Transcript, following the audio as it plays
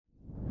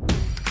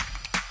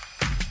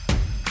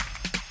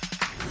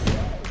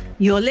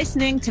You're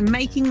listening to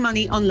Making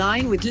Money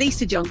Online with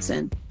Lisa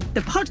Johnson,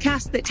 the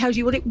podcast that tells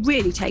you what it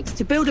really takes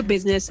to build a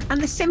business and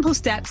the simple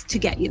steps to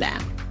get you there.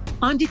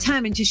 I'm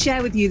determined to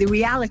share with you the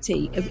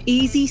reality of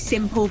easy,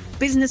 simple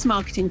business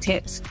marketing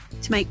tips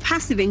to make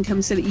passive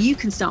income so that you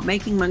can start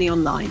making money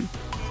online.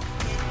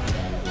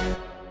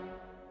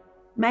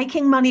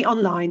 Making Money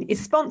Online is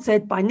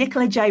sponsored by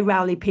Nicola J.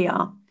 Rowley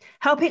PR,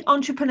 helping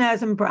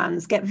entrepreneurs and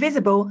brands get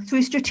visible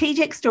through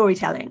strategic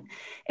storytelling.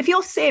 If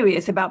you're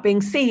serious about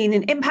being seen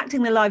and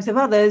impacting the lives of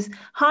others,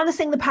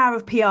 harnessing the power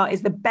of PR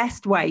is the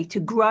best way to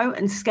grow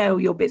and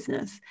scale your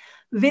business.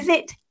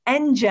 Visit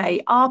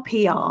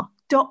njrpr.com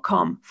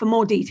for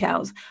more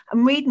details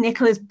and read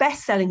Nicola's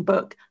best-selling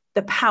book,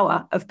 The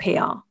Power of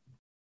PR.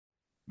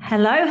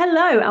 Hello,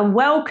 and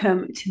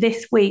welcome to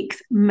this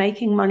week's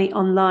Making Money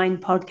Online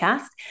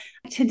podcast.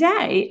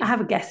 Today, I have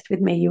a guest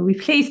with me you'll be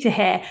pleased to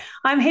hear.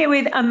 I'm here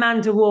with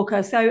Amanda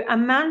Walker. So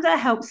Amanda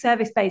helps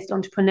service-based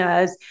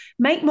entrepreneurs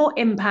make more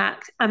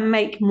impact and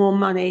make more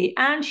money.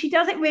 And she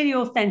does it really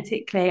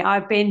authentically.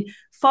 I've been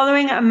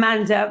following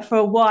Amanda for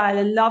a while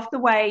and love the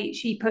way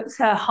she puts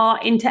her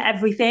heart into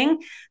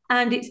everything.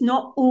 And it's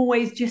not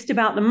always just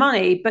about the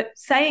money, but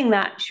saying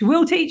that she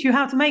will teach you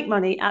how to make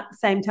money at the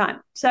same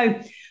time. So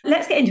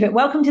let's get into it.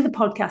 Welcome to the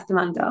podcast,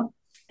 Amanda.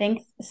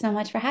 Thanks so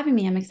much for having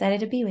me. I'm excited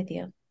to be with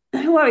you.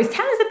 No worries.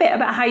 Tell us a bit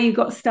about how you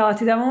got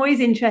started. I'm always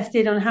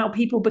interested on how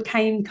people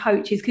became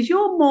coaches because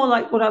you're more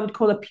like what I would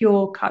call a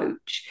pure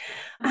coach.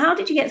 How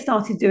did you get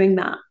started doing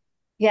that?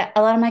 Yeah,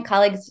 a lot of my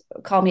colleagues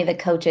call me the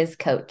coach's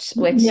coach,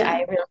 which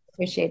I really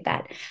appreciate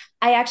that.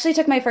 I actually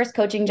took my first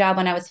coaching job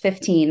when I was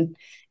 15.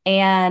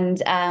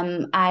 And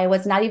I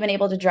was not even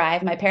able to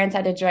drive. My parents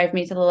had to drive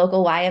me to the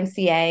local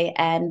YMCA.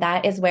 And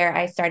that is where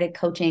I started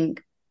coaching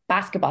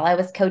basketball. I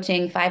was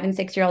coaching 5- and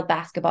 6-year-old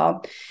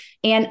basketball.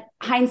 And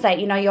hindsight,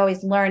 you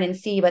always learn and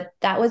see, but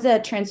that was a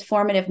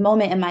transformative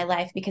moment in my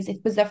life because it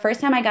was the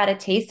first time I got a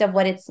taste of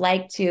what it's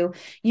like to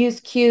use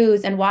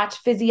cues and watch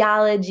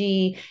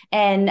physiology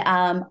and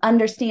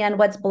understand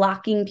what's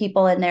blocking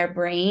people in their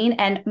brain.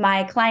 And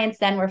my clients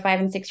then were 5-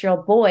 and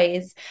 6-year-old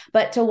boys,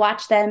 but to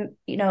watch them,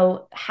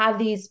 have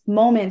these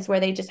moments where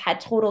they just had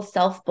total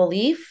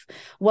self-belief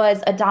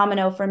was a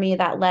domino for me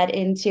that led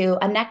into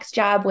a next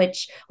job,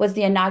 which was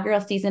the inaugural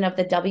season of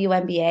the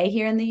WNBA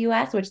here in the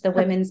US, which the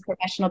Women's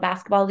Professional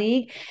Basketball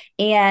League.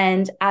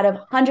 And out of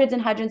hundreds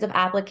and hundreds of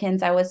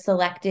applicants, I was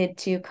selected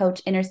to coach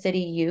inner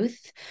city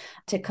youth,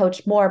 to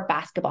coach more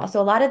basketball.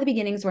 So a lot of the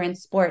beginnings were in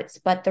sports,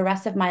 but the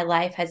rest of my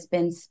life has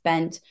been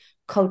spent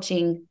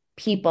coaching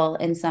people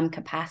in some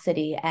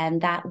capacity.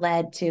 And that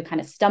led to kind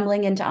of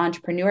stumbling into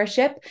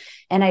entrepreneurship.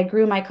 And I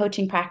grew my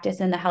coaching practice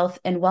in the health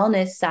and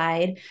wellness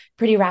side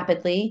pretty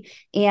rapidly.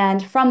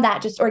 And from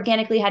that, just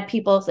organically had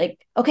people like,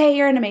 okay,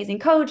 you're an amazing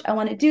coach. I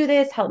want to do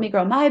this. Help me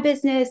grow my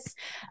business.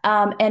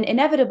 And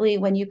inevitably,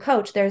 when you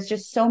coach, there's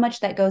just so much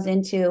that goes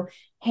into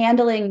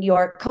handling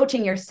your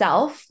coaching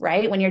yourself,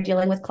 right? When you're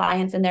dealing with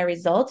clients and their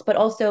results, but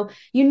also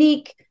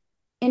unique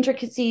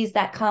intricacies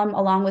that come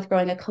along with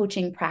growing a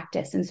coaching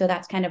practice. And so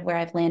that's kind of where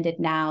I've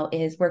landed now,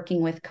 is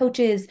working with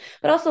coaches,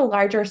 but also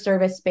larger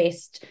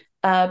service-based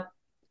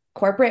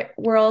corporate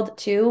world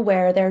too,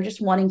 where they're just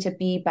wanting to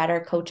be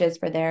better coaches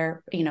for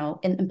their,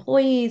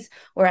 employees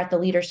or at the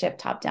leadership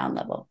top-down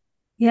level.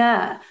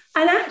 Yeah.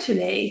 And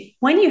actually,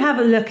 when you have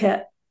a look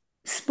at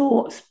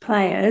sports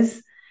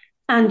players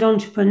and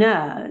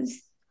entrepreneurs,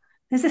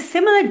 there's a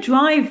similar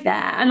drive there.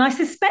 And I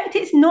suspect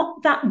it's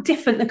not that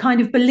different, the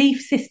kind of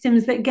belief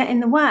systems that get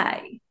in the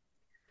way.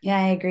 Yeah,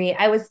 I agree.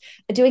 I was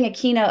doing a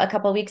keynote a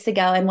couple of weeks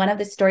ago, and one of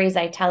the stories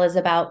I tell is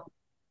about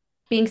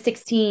being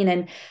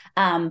 16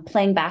 and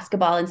playing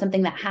basketball, and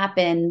something that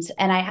happened.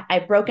 And I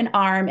broke an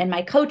arm, and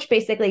my coach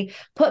basically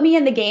put me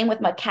in the game with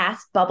my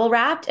cast bubble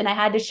wrapped, and I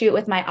had to shoot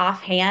with my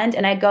offhand.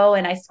 And I go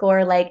and I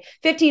score like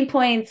 15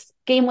 points,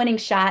 game-winning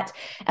shot.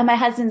 And my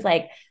husband's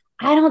like,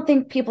 I don't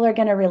think people are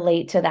going to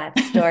relate to that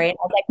story. And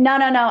I was like,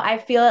 no, I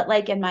feel it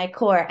like in my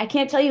core. I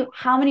can't tell you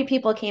how many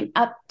people came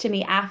up to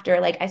me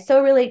after, like, I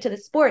so relate to the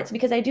sports,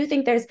 because I do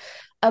think there's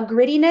a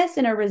grittiness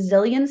and a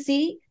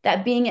resiliency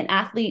that being an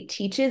athlete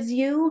teaches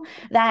you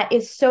that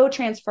is so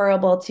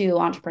transferable to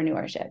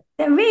entrepreneurship.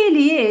 There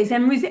really is.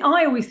 And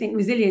I always think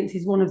resilience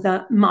is one of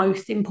the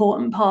most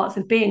important parts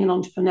of being an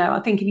entrepreneur. I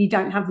think if you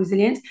don't have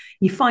resilience,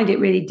 you find it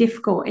really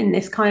difficult in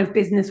this kind of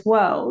business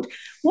world.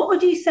 What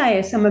would you say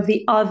are some of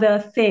the other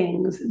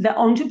things that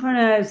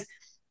entrepreneurs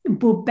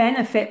will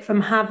benefit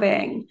from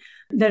having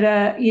that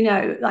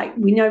are, like,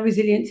 we know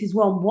resilience is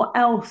one. What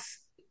else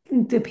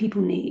do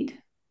people need?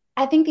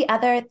 I think the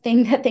other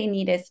thing that they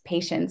need is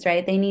patience,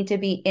 right? They need to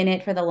be in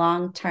it for the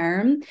long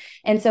term.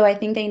 And so I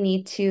think they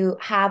need to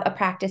have a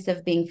practice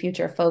of being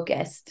future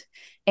focused.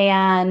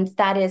 And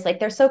that is like,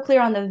 they're so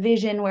clear on the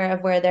vision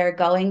of where they're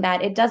going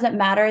that it doesn't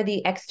matter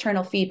the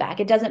external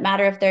feedback. It doesn't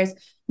matter if there's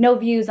no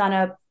views on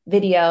a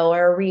video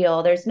or a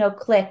reel, there's no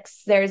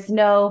clicks, there's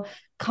no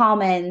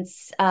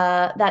comments,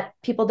 that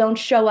people don't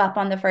show up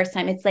on the first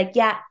time. It's like,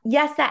 yeah,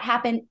 yes, that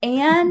happened.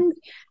 And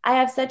I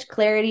have such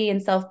clarity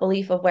and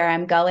self-belief of where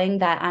I'm going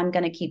that I'm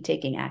going to keep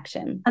taking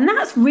action. And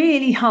that's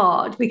really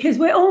hard because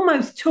we're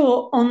almost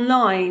taught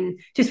online,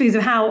 just because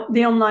of how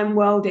the online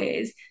world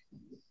is,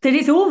 that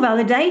it's all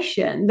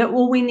validation, that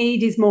all we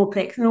need is more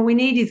clicks and all we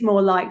need is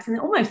more likes, and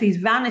almost these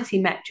vanity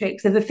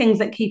metrics are the things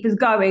that keep us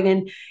going.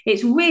 And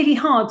it's really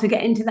hard to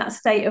get into that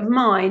state of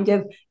mind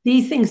of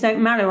these things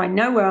don't matter. I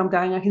know where I'm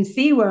going. I can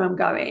see where I'm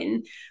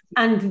going.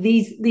 And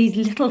these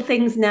little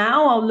things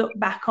now I'll look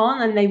back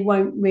on and they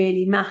won't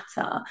really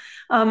matter.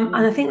 And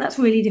I think that's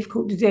really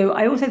difficult to do.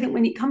 I also think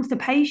when it comes to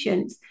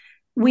patience,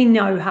 we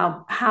know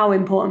how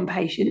important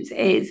patience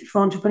is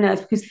for entrepreneurs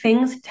because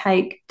things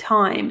take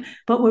time.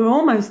 But we're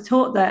almost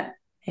taught that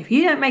if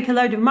you don't make a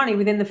load of money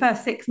within the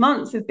first 6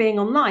 months of being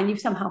online, you've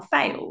somehow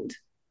failed.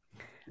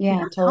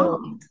 Yeah,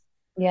 totally.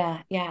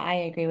 Yeah,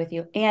 I agree with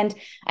you. And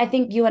I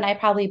think you and I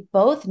probably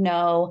both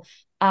know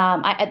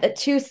at the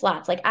two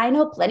slots, like I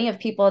know plenty of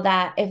people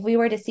that if we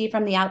were to see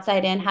from the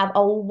outside in have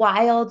a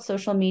wild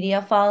social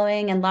media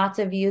following and lots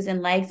of views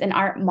and likes and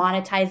aren't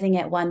monetizing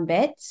it one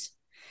bit.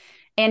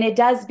 And it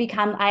does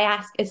become, I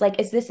ask, it's like,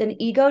 is this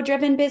an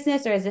ego-driven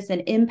business or is this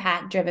an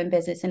impact-driven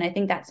business? And I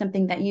think that's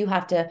something that you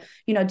have to,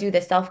 do the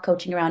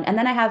self-coaching around. And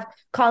then I have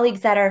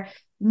colleagues that are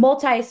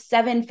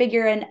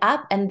multi-7-figure and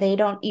up, and they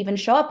don't even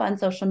show up on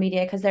social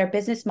media because their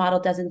business model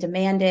doesn't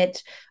demand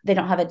it. They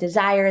don't have a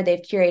desire. They've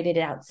curated it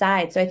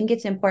outside. So I think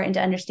it's important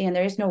to understand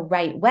there is no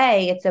right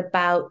way. It's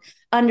about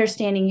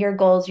understanding your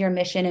goals, your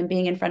mission, and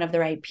being in front of the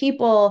right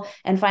people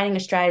and finding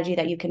a strategy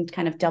that you can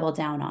kind of double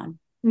down on.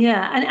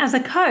 Yeah. And as a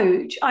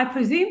coach, I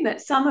presume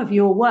that some of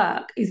your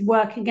work is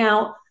working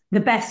out the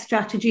best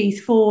strategies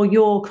for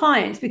your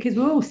clients because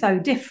we're all so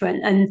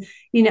different. And,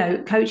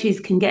 coaches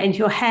can get into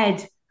your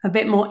head a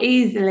bit more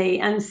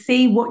easily and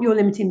see what your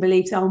limiting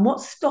beliefs are and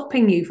what's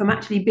stopping you from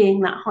actually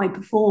being that high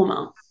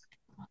performer.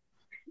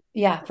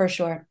 Yeah, for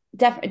sure.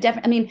 Definitely.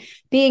 I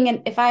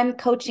mean, if I'm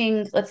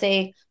coaching, let's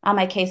say on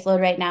my caseload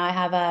right now, I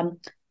have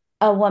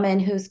a woman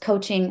who's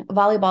coaching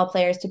volleyball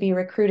players to be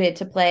recruited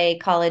to play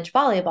college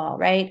volleyball,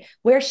 right?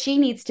 Where she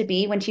needs to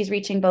be when she's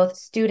reaching both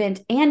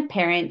student and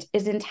parent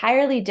is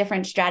entirely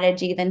different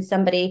strategy than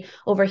somebody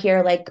over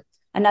here, like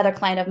another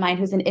client of mine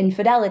who's an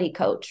infidelity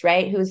coach,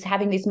 right? Who's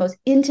having these most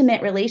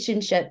intimate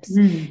relationships.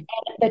 And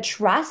the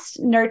trust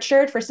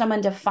nurtured for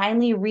someone to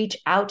finally reach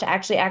out to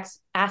actually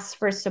ask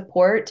for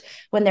support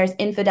when there's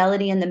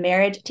infidelity in the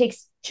marriage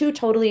takes two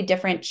totally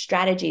different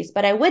strategies.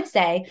 But I would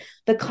say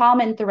the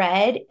common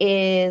thread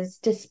is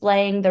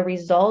displaying the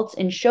results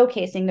and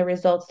showcasing the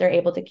results they're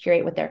able to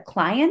curate with their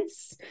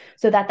clients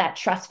so that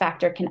trust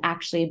factor can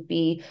actually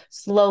be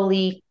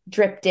slowly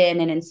dripped in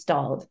and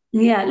installed.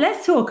 Yeah,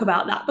 let's talk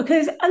about that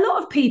because a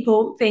lot of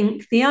people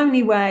think the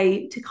only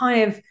way to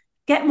kind of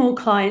get more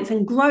clients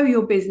and grow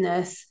your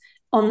business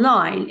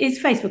online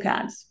is Facebook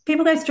ads.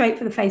 People go straight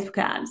for the Facebook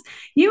ads.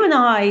 You and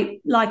I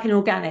like an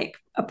organic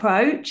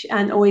approach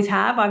and always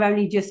have. I've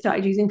only just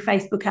started using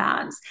Facebook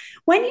ads.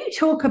 When you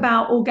talk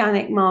about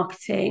organic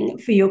marketing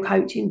for your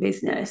coaching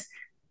business,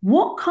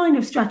 what kind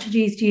of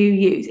strategies do you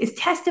use? Is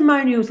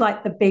testimonials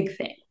like the big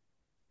thing?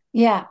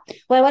 Yeah.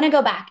 Well, I want to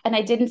go back, and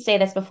I didn't say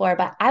this before,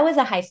 but I was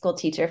a high school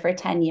teacher for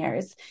 10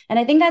 years. And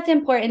I think that's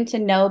important to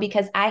know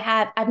because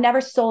I've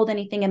never sold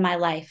anything in my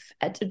life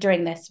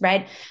during this,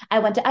 right? I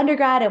went to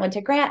undergrad, I went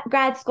to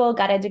grad school,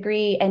 got a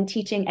degree in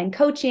teaching and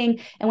coaching,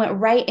 and went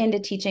right into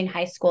teaching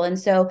high school. And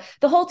so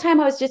the whole time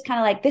I was just kind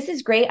of like, this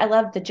is great. I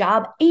love the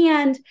job.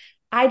 And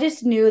I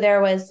just knew there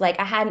was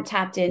I hadn't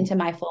tapped into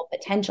my full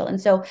potential. And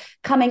so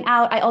coming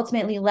out, I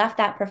ultimately left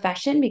that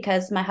profession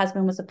because my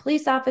husband was a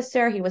police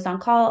officer. He was on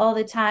call all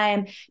the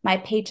time. My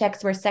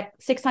paychecks were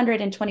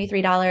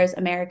 $623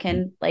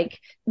 American, like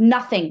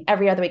nothing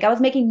every other week. I was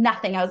making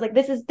nothing. I was like,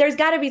 there's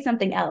got to be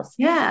something else.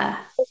 Yeah.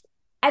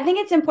 I think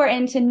it's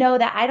important to know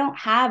that I don't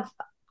have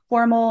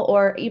formal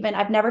or even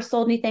I've never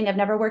sold anything. I've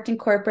never worked in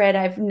corporate.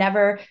 I've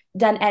never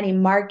done any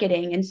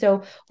marketing. And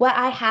so what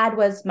I had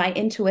was my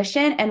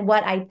intuition, and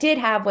what I did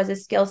have was a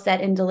skill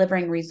set in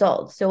delivering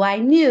results. So I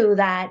knew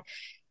that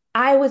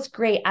I was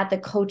great at the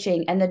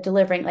coaching and the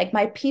delivering, like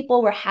my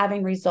people were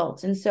having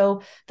results. And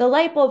so the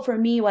light bulb for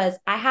me was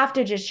I have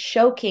to just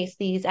showcase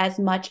these as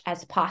much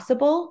as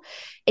possible.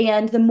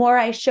 And the more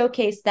I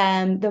showcase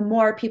them, the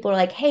more people are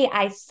like, hey,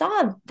 I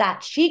saw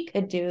that she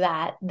could do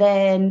that.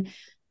 Then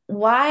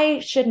why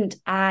shouldn't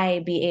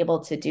I be able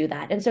to do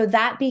that? And so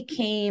that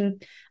became,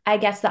 I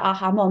guess, the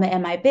aha moment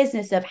in my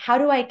business of how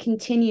do I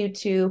continue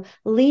to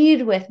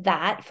lead with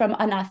that from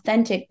an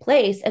authentic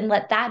place and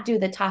let that do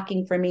the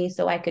talking for me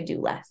so I could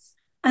do less.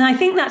 And I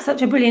think that's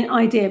such a brilliant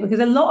idea because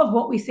a lot of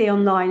what we see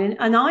online,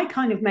 and I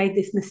kind of made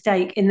this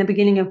mistake in the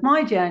beginning of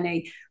my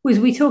journey, was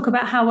we talk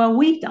about how well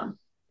we've done.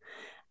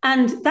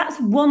 And that's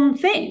one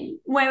thing.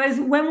 Whereas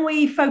when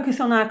we focus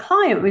on our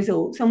client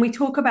results and we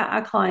talk about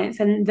our clients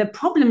and the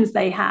problems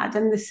they had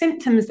and the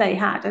symptoms they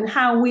had and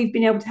how we've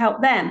been able to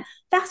help them,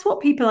 that's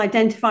what people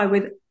identify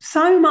with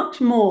so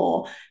much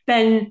more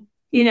than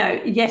you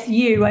know, yes,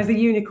 you as a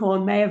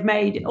unicorn may have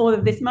made all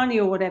of this money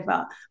or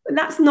whatever, but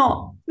that's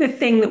not the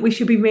thing that we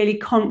should be really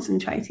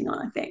concentrating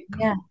on, I think.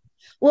 Yeah.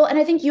 Well, and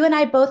I think you and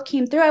I both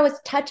came through. I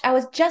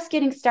was just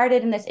getting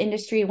started in this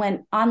industry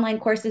when online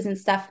courses and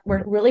stuff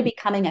were really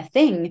becoming a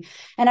thing.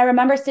 And I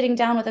remember sitting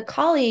down with a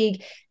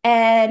colleague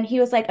and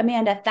he was like,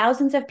 Amanda,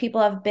 thousands of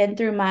people have been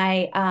through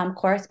my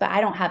course, but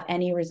I don't have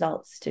any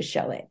results to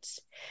show it.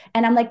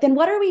 And I'm like, then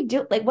what are we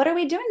what are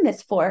we doing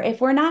this for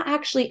if we're not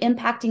actually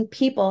impacting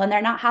people and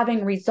they're not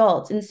having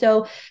results? And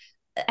so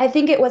I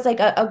think it was like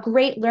a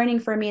great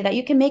learning for me that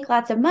you can make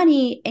lots of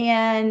money.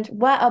 And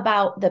what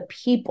about the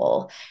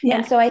people? Yeah.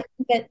 And so I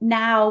think that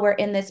now we're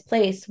in this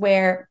place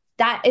where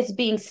that is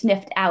being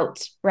sniffed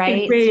out,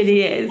 right? It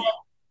really is.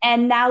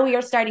 And now we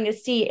are starting to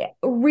see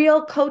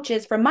real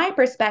coaches, from my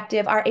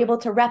perspective, are able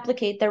to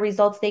replicate the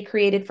results they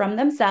created from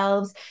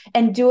themselves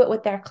and do it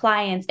with their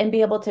clients and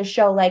be able to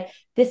show, like,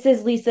 this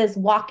is Lisa's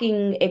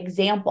walking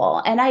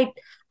example. And I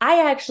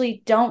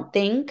actually don't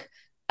think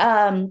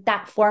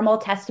that formal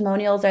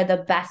testimonials are the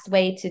best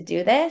way to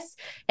do this.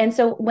 And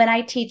so when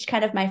I teach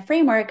kind of my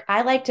framework,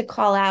 I like to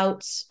call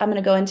out, I'm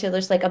going to go into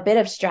just like a bit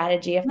of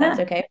strategy, if that's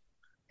okay.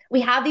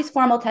 We have these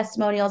formal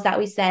testimonials that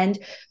we send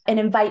and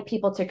invite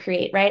people to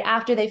create, right?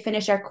 After they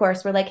finish our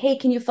course, we're like, hey,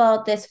 can you fill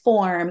out this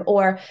form?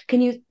 Or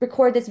can you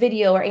record this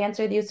video or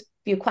answer these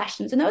few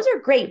questions? And those are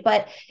great.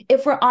 But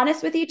if we're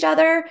honest with each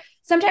other,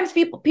 sometimes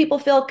people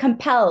feel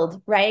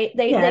compelled, right?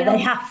 They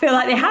feel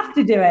like they have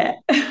to do it.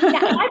 Yeah,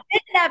 I've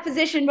been in that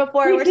position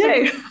before. Me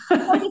too.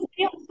 And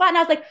I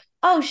was like,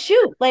 oh,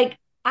 shoot, like,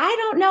 I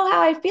don't know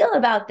how I feel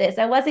about this.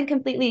 I wasn't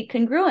completely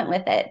congruent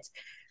with it.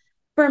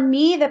 For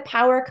me, the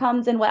power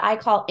comes in what I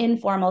call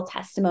informal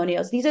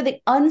testimonials. These are the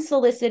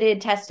unsolicited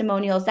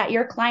testimonials that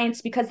your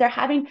clients, because they're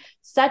having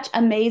such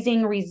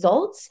amazing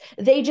results,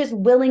 they just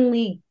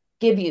willingly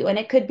give you. And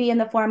it could be in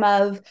the form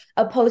of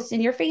a post in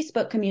your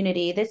Facebook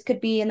community. This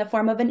could be in the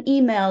form of an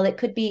email. It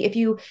could be if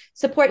you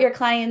support your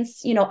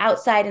clients, you know,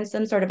 outside in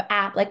some sort of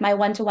app, like my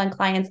one-to-one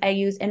clients I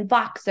use in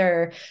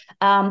Voxer.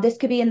 This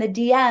could be in the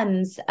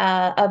DMs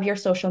of your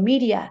social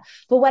media.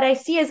 But what I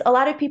see is a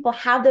lot of people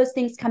have those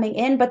things coming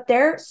in, but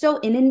they're so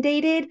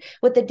inundated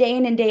with the day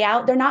in and day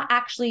out, they're not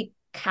actually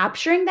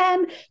capturing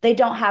them. They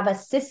don't have a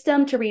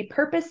system to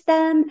repurpose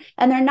them,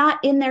 and they're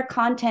not in their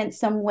content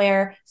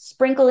somewhere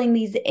sprinkling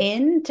these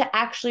in to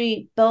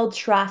actually build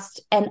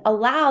trust and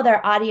allow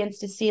their audience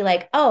to see,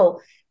 like,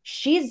 oh,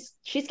 she's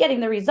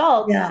getting the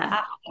results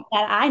that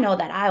I know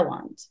that I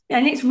want.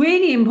 And it's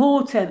really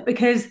important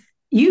because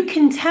you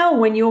can tell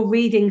when you're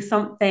reading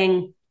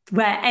something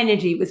where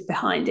energy was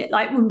behind it.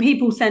 Like when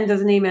people send us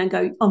an email and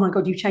go, oh my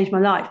God, you changed my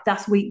life.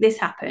 Last week, this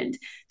happened.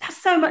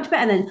 That's so much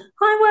better than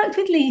I worked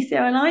with Lisa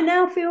and I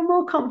now feel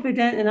more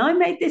confident and I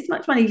made this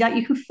much money. Like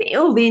you can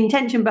feel the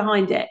intention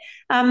behind it.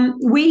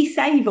 We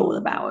save all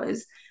of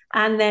ours.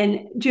 And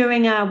then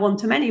during our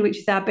one-to-many, which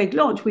is our big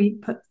launch, we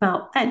put them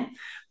out then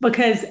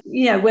because,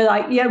 you know, we're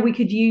like, yeah, we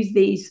could use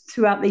these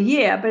throughout the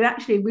year, but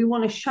actually we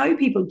want to show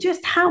people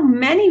just how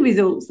many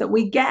results that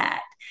we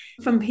get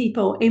from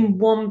people in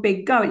one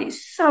big go. And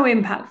it's so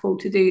impactful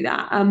to do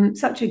that.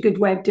 Such a good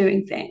way of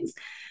doing things.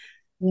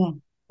 Yeah.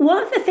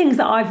 One of the things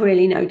that I've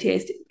really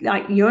noticed,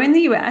 like you're in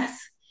the US,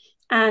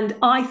 and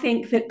I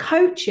think that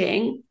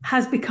coaching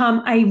has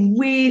become a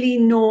really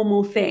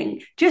normal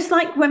thing. Just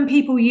like when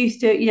people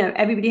used to, you know,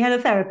 everybody had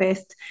a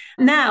therapist.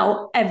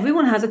 Now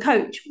everyone has a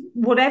coach,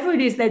 whatever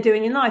it is they're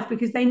doing in life,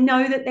 because they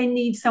know that they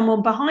need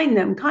someone behind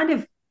them, kind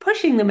of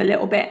pushing them a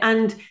little bit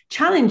and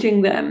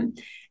challenging them.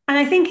 And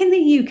I think in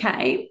the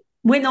UK,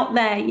 we're not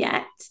there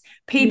yet.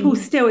 People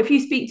still, if you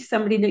speak to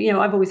somebody that, you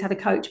know, I've always had a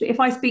coach, but if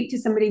I speak to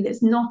somebody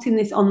that's not in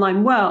this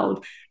online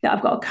world, that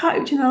I've got a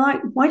coach, and they're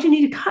like, why do you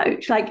need a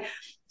coach? Like,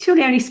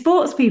 surely only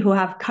sports people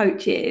have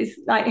coaches.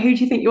 Like, who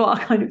do you think you are,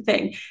 kind of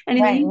thing. And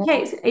in the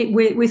UK,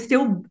 we're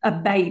still a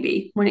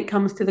baby when it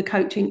comes to the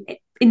coaching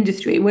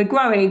industry. We're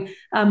growing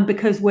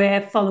because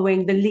we're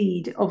following the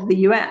lead of the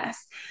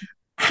US.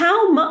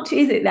 How much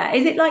is it there?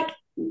 Is it like,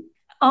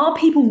 are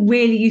people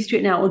really used to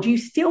it now? Or do you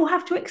still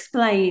have to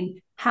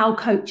explain how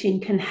coaching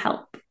can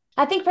help?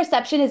 I think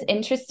perception is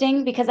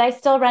interesting because I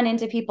still run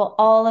into people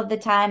all of the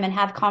time and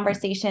have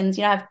conversations.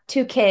 You know, I have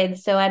 2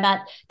 kids, so I'm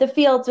at the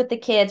fields with the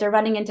kids or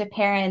running into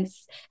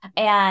parents.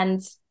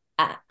 And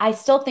I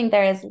still think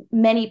there is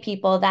many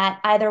people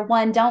that either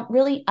 1, don't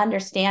really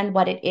understand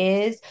what it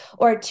is,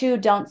 or 2,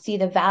 don't see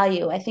the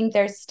value. I think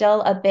there's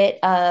still a bit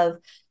of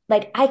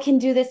like, I can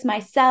do this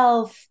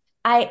myself.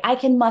 I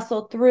can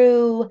muscle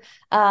through.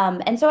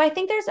 And so I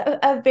think there's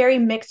a very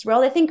mixed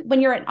world. I think when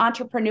you're an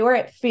entrepreneur,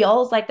 it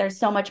feels like there's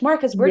so much more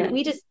because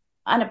we just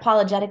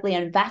unapologetically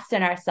invest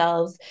in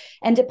ourselves.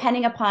 And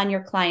depending upon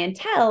your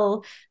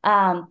clientele,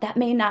 that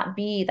may not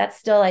be, that's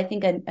still, I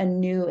think, a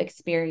new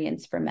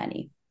experience for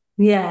many.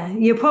 Yeah,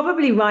 you're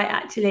probably right,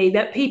 actually,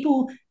 that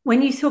people,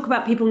 when you talk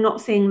about people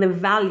not seeing the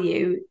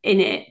value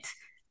in it,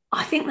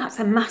 I think that's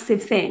a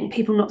massive thing,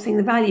 people not seeing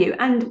the value.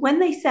 And when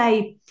they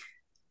say,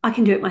 I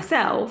can do it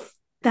myself,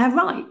 they're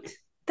right.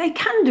 They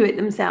can do it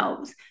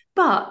themselves.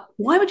 But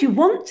why would you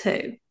want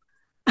to?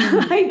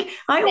 Like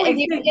I always If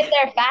you can think, get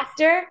there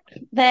faster,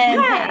 then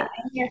hey, yeah.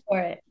 I'm here for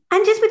it.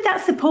 And just with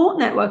that support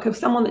network of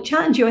someone that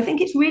challenges you, I think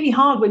it's really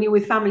hard when you're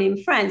with family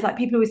and friends. Like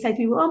people always say to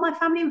me, well, my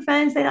family and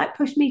friends, they like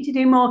push me to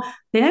do more.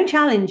 They don't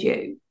challenge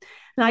you.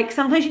 Like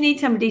sometimes you need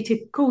somebody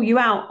to call you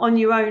out on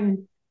your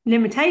own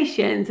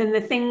limitations and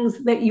the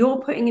things that you're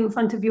putting in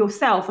front of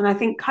yourself. And I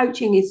think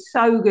coaching is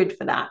so good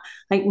for that.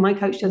 Like my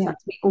coach does that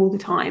to me all the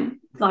time.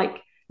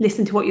 Like,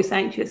 listen to what you're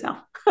saying to yourself.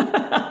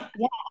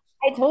 Yeah,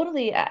 I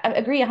totally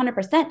agree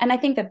 100%. And I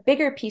think the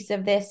bigger piece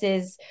of this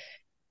is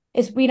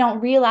we don't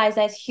realize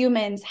as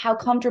humans how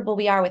comfortable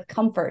we are with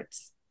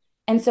comforts.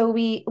 And so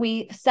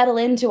we settle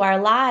into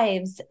our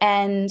lives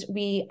and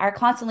we are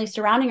constantly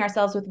surrounding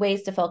ourselves with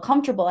ways to feel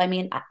comfortable.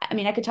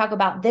 I could talk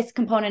about this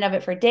component of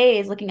it for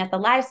days, looking at the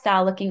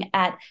lifestyle, looking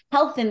at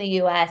health in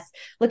the US,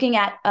 looking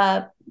at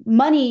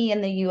money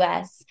in the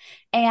US.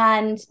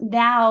 And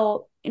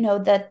now,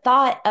 the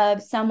thought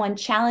of someone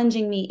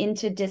challenging me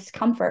into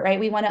discomfort, right?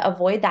 We want to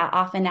avoid that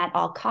often at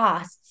all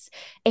costs.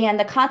 And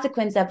the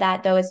consequence of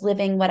that, though, is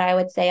living what I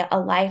would say a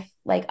life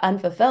like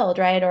unfulfilled,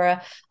 right?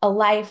 Or a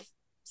life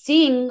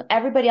seeing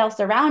everybody else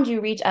around you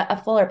reach a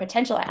fuller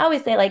potential. I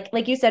always say,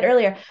 like you said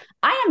earlier,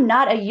 I am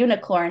not a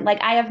unicorn.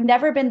 Like I have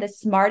never been the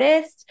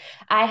smartest.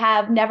 I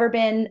have never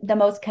been the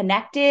most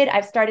connected.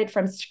 I've started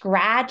from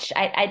scratch.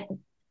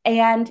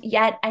 And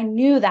yet I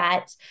knew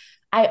that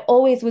I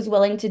always was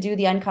willing to do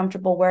the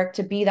uncomfortable work,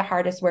 to be the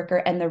hardest worker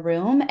in the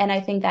room. And I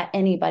think that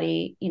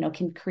anybody,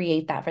 can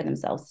create that for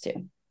themselves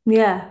too.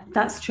 Yeah,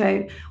 that's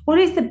true. What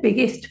is the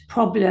biggest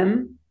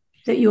problem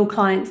that your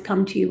clients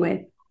come to you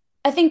with?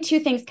 I think two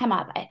things come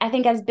up. I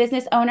think as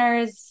business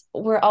owners,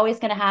 we're always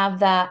going to have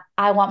the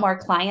I want more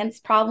clients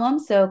problem.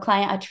 So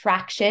client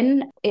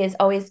attraction is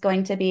always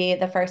going to be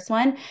the first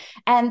one.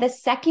 And the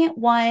second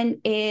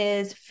one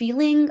is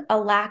feeling a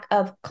lack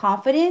of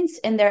confidence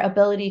in their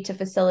ability to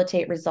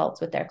facilitate results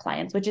with their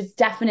clients, which is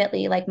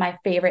definitely like my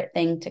favorite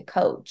thing to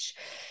coach.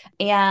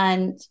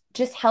 And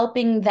just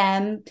helping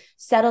them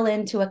settle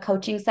into a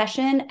coaching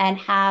session and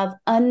have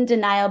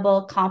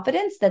undeniable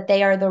confidence that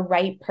they are the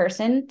right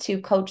person to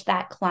coach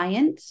that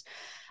client,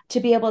 to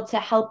be able to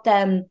help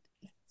them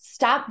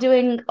stop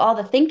doing all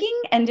the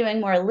thinking and doing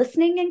more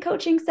listening in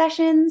coaching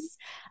sessions,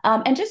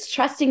 and just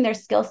trusting their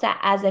skill set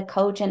as a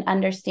coach and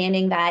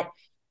understanding that,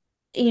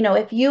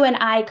 if you and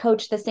I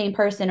coach the same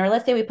person, or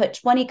let's say we put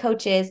 20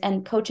 coaches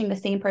and coaching the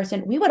same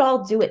person, we would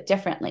all do it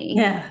differently.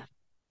 Yeah.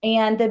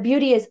 And the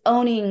beauty is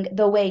owning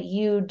the way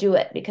you do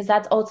it, because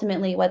that's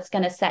ultimately what's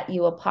going to set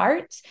you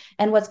apart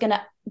and what's going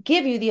to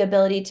give you the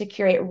ability to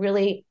curate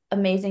really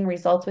amazing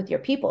results with your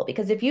people.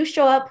 Because if you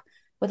show up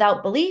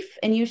without belief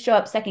and you show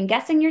up second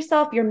guessing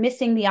yourself, you're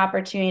missing the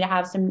opportunity to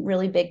have some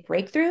really big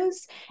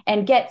breakthroughs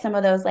and get some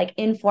of those like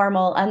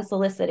informal,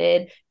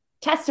 unsolicited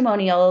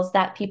testimonials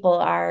that people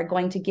are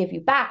going to give you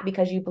back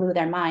because you blew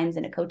their minds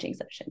in a coaching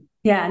session.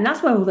 Yeah, and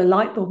that's where all the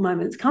light bulb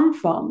moments come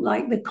from,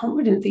 like the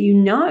confidence that you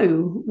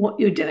know what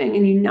you're doing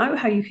and you know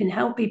how you can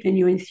help people and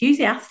you're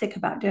enthusiastic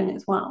about doing it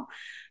as well.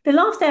 The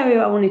last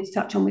area I wanted to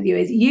touch on with you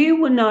is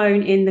you were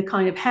known in the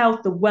kind of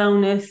health, the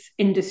wellness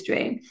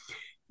industry.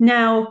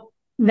 Now,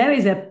 there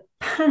is a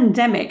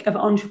pandemic of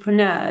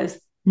entrepreneurs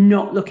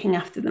not looking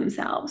after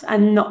themselves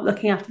and not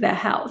looking after their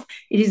health.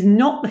 It is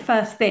not the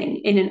first thing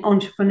in an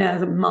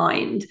entrepreneur's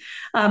mind.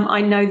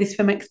 I know this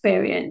from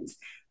experience.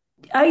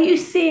 Are you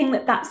seeing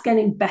that that's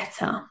getting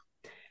better?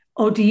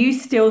 Or do you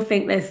still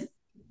think there's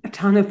a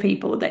ton of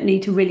people that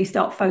need to really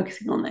start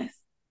focusing on this?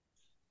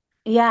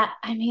 Yeah,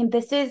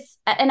 this is,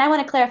 and I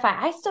want to clarify,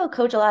 I still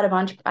coach a lot of,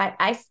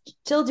 I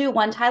still do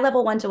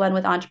high-level one-to-one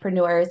with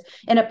entrepreneurs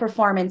in a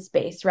performance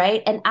space,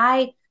 right? And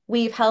I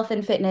weave health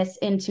and fitness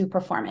into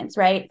performance,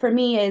 right? For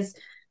me is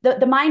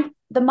the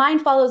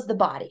mind follows the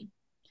body.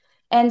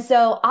 And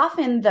so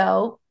often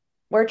though,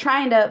 we're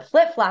trying to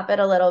flip-flop it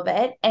a little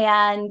bit.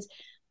 And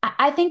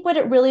I think what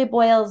it really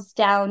boils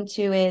down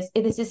to is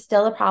this is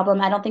still a problem.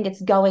 I don't think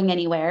it's going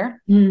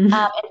anywhere. In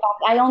fact,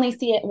 I only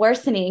see it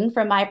worsening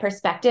from my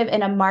perspective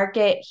in a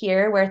market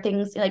here where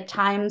things like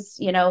times,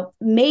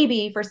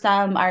 maybe for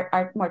some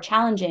are more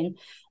challenging.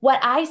 What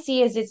I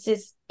see is it's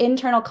this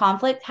internal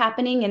conflict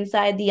happening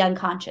inside the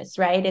unconscious,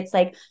 right? It's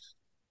like,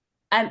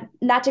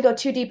 not to go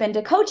too deep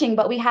into coaching,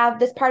 but we have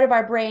this part of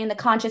our brain, the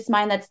conscious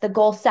mind, that's the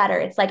goal setter.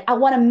 It's like, I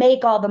want to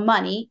make all the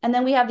money. And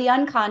then we have the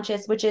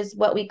unconscious, which is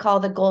what we call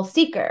the goal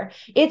seeker.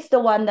 It's the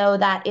one, though,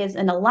 that is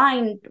an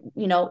aligned,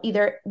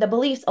 either the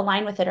beliefs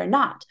align with it or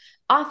not.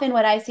 Often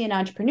what I see in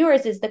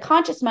entrepreneurs is the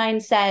conscious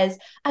mind says,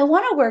 I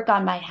want to work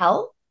on my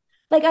health.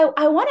 Like,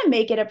 I want to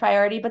make it a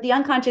priority, but the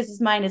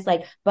unconscious mind is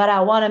like, but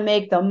I want to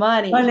make the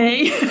money.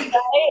 Right?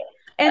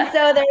 And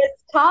so there's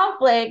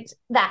conflict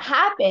that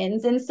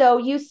happens. And so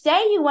you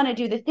say you want to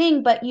do the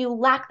thing, but you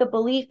lack the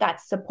belief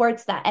that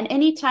supports that. And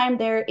anytime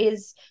there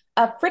is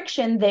a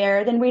friction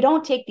there, then we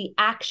don't take the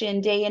action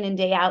day in and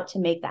day out to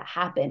make that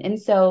happen. And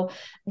so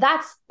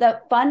that's the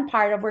fun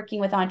part of working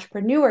with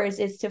entrepreneurs,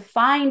 is to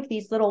find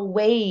these little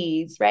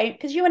ways, right?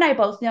 Because you and I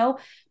both know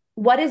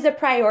what is a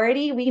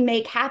priority we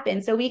make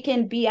happen. So we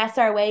can BS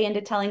our way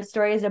into telling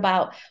stories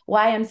about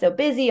why I'm so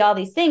busy, all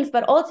these things,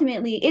 but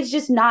ultimately it's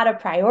just not a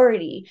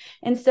priority.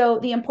 And so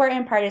the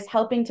important part is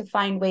helping to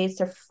find ways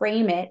to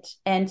frame it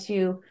and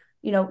to,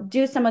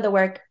 do some of the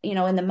work,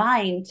 in the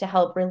mind to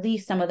help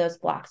release some of those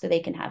blocks so they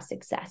can have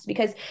success.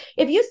 Because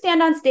if you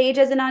stand on stage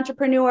as an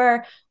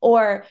entrepreneur,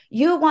 or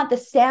you want the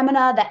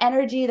stamina, the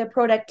energy, the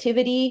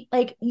productivity,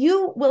 like,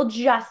 you will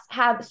just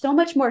have so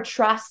much more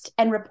trust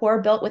and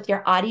rapport built with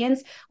your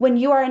audience when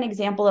you are an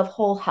example of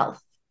whole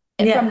health.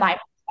 Yeah. From my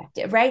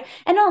perspective, right?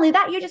 And not only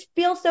that, you just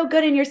feel so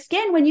good in your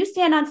skin when you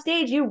stand on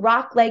stage. You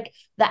rock like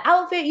the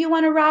outfit you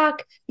want to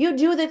rock. You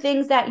do the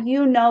things that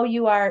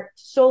you are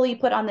solely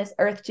put on this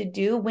earth to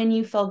do when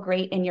you feel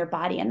great in your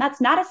body. And that's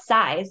not a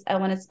size. I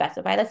want to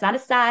specify that's not a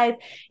size.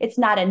 It's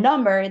not a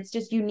number. It's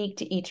just unique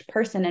to each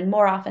person. And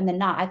more often than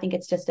not, I think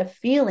it's just a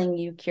feeling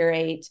you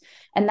curate,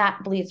 and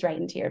that bleeds right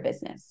into your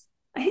business.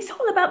 It's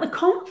all about the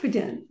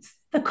confidence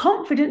of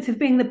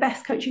being the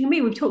best coach you can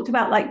be. We've talked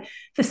about like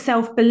the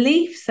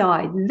self-belief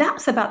side.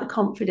 That's about the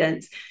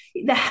confidence.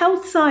 The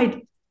health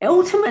side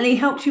ultimately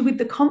helps you with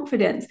the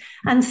confidence.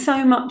 And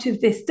so much of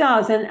this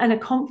does. And a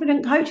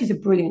confident coach is a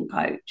brilliant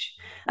coach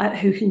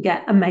who can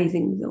get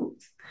amazing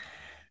results.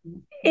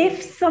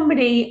 If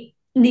somebody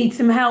needs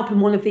some help in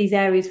one of these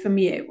areas from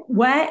you,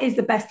 where is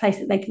the best place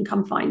that they can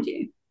come find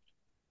you?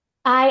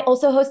 I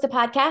also host a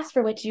podcast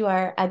for which you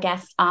are a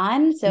guest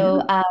on.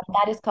 So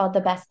that is called The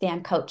Best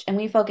Damn Coach. And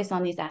we focus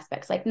on these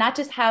aspects, like not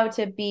just how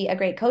to be a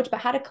great coach, but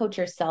how to coach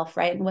yourself,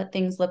 right? And what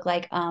things look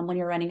like when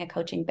you're running a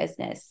coaching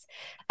business.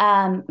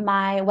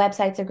 My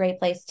website's a great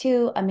place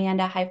too,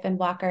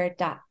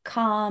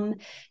 amanda-walker.com.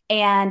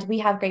 And we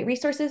have great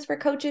resources for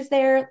coaches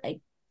there. Like,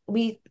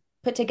 we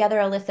put together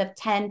a list of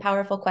 10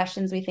 powerful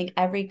questions we think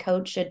every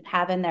coach should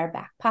have in their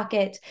back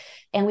pocket.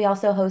 And we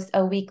also host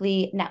a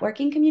weekly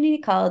networking community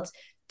called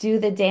Do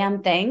the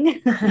Damn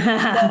Thing.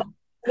 So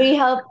we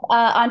help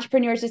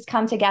entrepreneurs just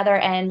come together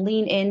and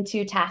lean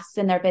into tasks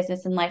in their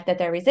business and life that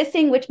they're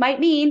resisting, which might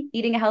mean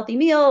eating a healthy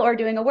meal or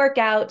doing a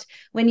workout.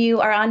 When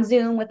you are on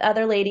Zoom with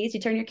other ladies,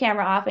 you turn your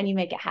camera off and you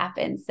make it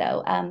happen.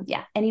 So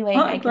anyway.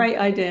 What a great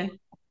idea.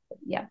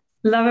 Yeah.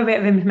 Love a bit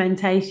of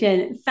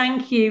implementation.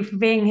 Thank you for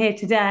being here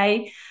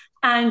today.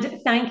 And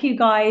thank you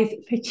guys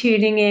for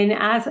tuning in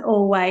as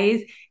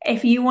always.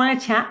 If you want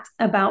to chat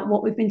about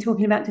what we've been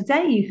talking about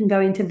today, you can go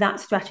into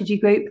that strategy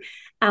group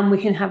and we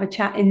can have a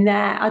chat in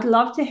there. I'd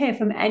love to hear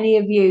from any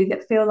of you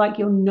that feel like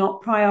you're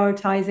not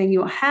prioritizing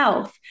your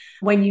health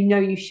when you know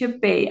you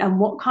should be, and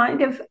what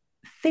kind of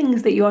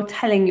things that you're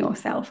telling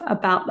yourself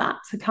about that.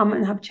 So come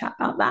and have a chat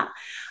about that.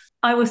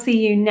 I will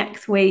see you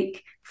next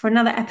week for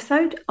another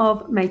episode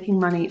of Making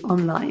Money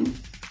Online.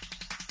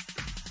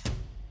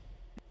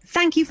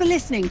 Thank you for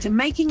listening to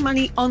Making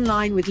Money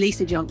Online with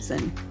Lisa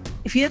Johnson.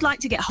 If you'd like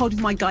to get hold of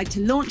my guide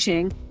to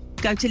launching,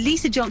 go to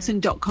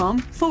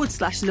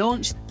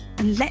lisajohnson.com/launch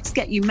and let's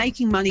get you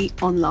making money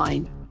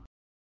online.